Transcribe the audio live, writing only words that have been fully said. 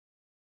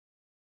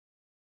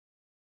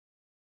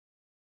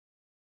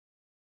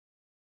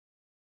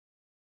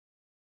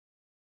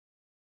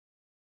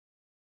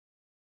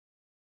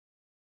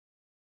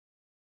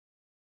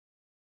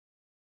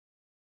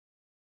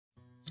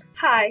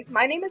Hi,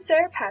 my name is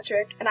Sarah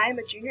Patrick, and I am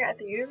a junior at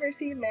the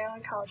University of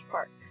Maryland College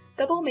Park,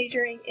 double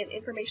majoring in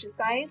information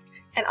science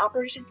and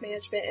operations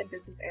management and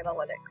business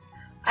analytics.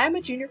 I am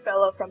a junior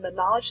fellow from the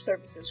Knowledge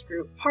Services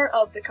Group, part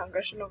of the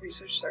Congressional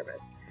Research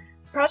Service.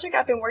 The project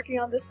I've been working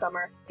on this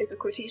summer is the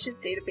Quotations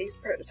database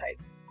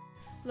prototype.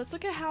 Let's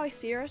look at how a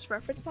CRS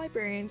reference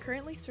librarian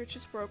currently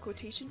searches for a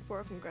quotation for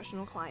a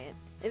congressional client.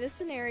 In this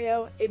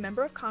scenario, a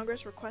member of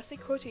Congress requests a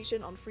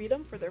quotation on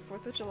freedom for their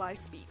 4th of July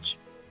speech.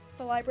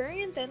 The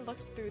librarian then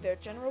looks through their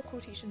general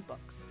quotation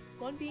books,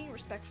 one being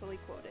respectfully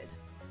quoted.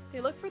 They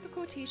look for the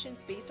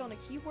quotations based on a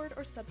keyword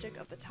or subject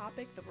of the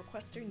topic the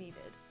requester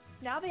needed.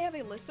 Now they have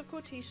a list of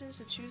quotations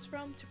to choose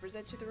from to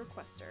present to the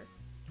requester.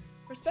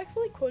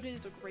 Respectfully Quoted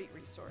is a great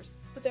resource,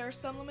 but there are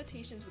some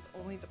limitations with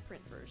only the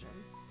print version.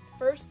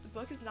 First, the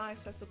book is not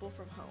accessible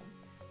from home.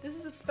 This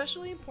is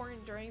especially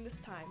important during this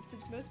time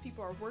since most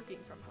people are working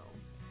from home.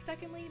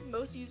 Secondly,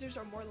 most users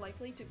are more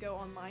likely to go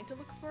online to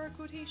look for a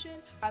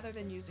quotation rather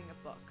than using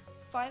a book.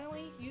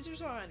 Finally,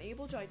 users are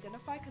unable to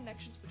identify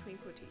connections between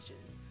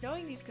quotations.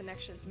 Knowing these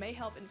connections may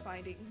help in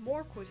finding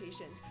more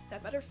quotations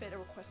that better fit a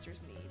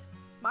requester's need.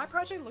 My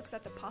project looks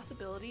at the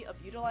possibility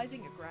of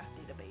utilizing a graph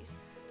database.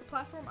 The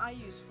platform I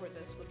used for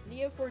this was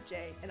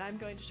Neo4j, and I'm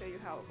going to show you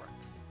how it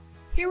works.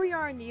 Here we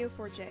are in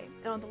Neo4j,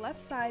 and on the left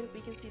side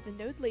we can see the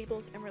node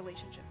labels and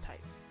relationship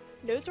types.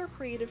 Nodes are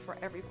created for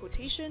every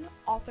quotation,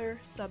 author,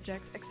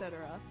 subject,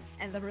 etc.,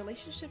 and the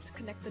relationships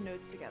connect the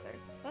nodes together.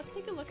 Let's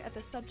take a look at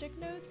the subject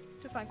nodes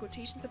to find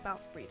quotations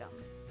about freedom.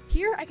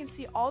 Here I can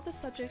see all the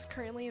subjects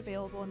currently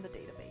available in the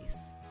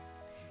database.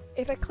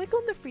 If I click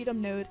on the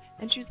freedom node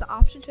and choose the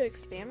option to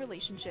expand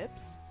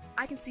relationships,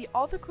 I can see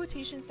all the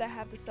quotations that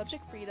have the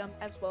subject freedom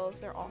as well as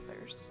their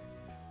authors.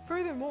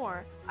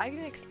 Furthermore, I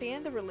can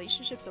expand the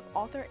relationships of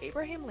author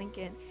Abraham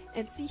Lincoln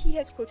and see he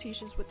has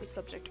quotations with the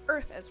subject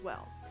Earth as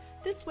well.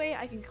 This way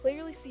I can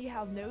clearly see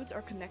how nodes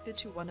are connected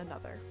to one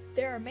another.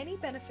 There are many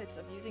benefits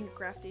of using a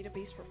graph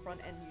database for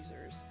front-end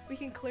users. We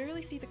can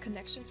clearly see the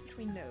connections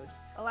between nodes,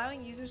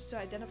 allowing users to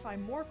identify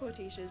more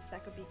quotations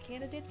that could be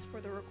candidates for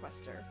the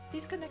requester.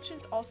 These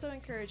connections also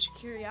encourage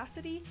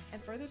curiosity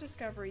and further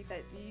discovery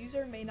that the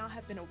user may not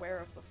have been aware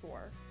of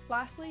before.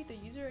 Lastly, the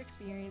user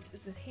experience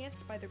is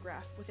enhanced by the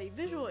graph with a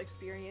visual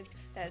experience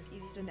that is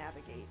easy to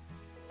navigate.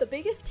 The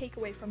biggest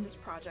takeaway from this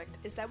project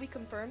is that we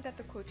confirmed that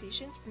the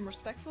quotations from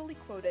Respectfully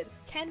Quoted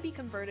can be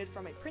converted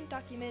from a print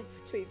document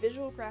to a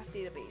visual graph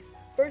database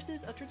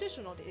versus a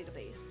traditional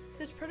database.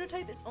 This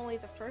prototype is only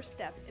the first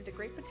step in the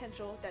great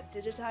potential that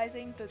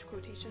digitizing the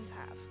quotations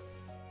have.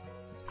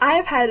 I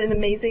have had an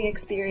amazing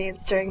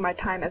experience during my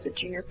time as a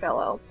junior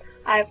fellow.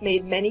 I have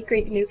made many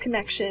great new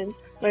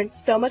connections, learned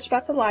so much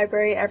about the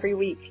library every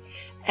week,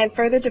 and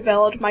further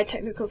developed my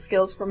technical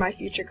skills for my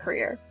future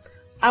career.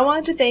 I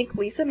wanted to thank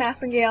Lisa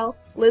Massengale,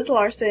 Liz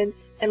Larson,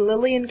 and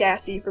Lillian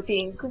Gassy for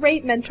being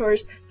great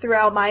mentors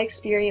throughout my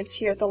experience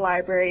here at the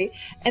library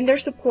and their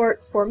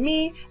support for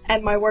me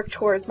and my work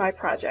towards my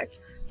project.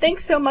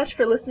 Thanks so much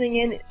for listening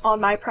in on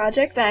my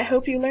project, and I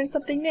hope you learned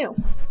something new.